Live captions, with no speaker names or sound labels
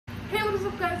Hey, what is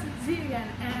up guys, it's Z again,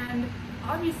 and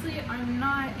obviously I'm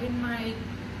not in my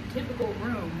typical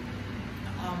room.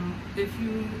 If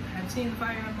you have seen the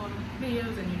Fire Emblem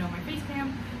videos and you know my face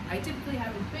cam, I typically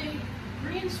have a big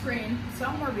green screen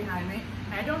somewhere behind me,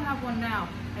 and I don't have one now.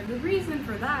 And the reason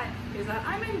for that is that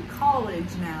I'm in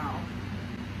college now.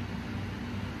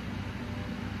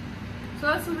 So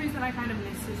that's the reason I kind of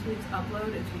missed this week's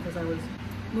upload. It's because I was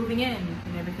moving in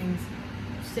and everything's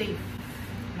safe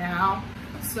now.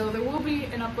 So there will be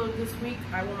an upload this week.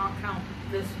 I will not count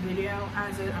this video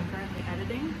as it. I'm currently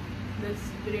editing this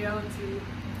video to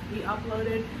be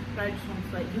uploaded, but I just want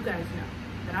to let you guys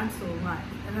know that I'm still alive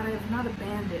and that I have not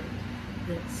abandoned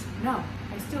this. No,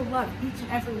 I still love each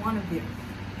and every one of you.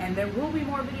 And there will be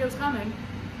more videos coming.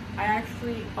 I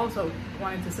actually also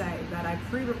wanted to say that I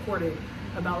pre-recorded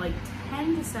about like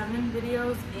 10 to 7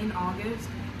 videos in August,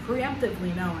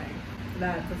 preemptively knowing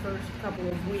that the first couple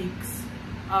of weeks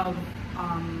of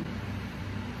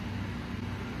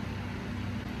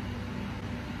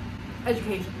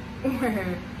education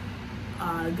were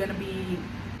gonna be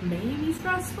maybe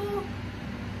stressful,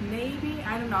 maybe,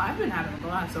 I don't know. I've been having a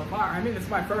blast so far. I mean, it's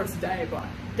my first day, but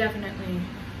definitely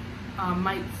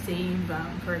might save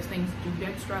them for if things do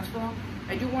get stressful.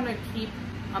 I do want to keep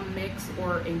a mix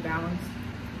or a balance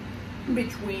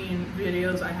between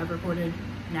videos I have recorded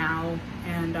now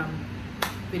and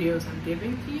videos I'm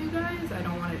giving to you guys. I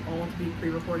don't want it all to be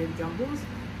pre-recorded jumbles.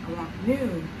 I want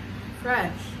new,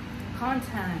 fresh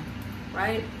content,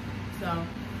 right? So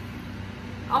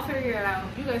I'll figure it out.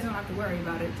 You guys don't have to worry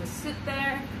about it. Just sit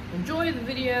there, enjoy the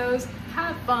videos,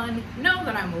 have fun, know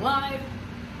that I'm alive,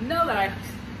 know that I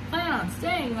plan on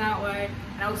staying that way,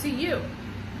 and I will see you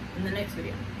in the next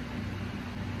video.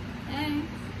 Thanks.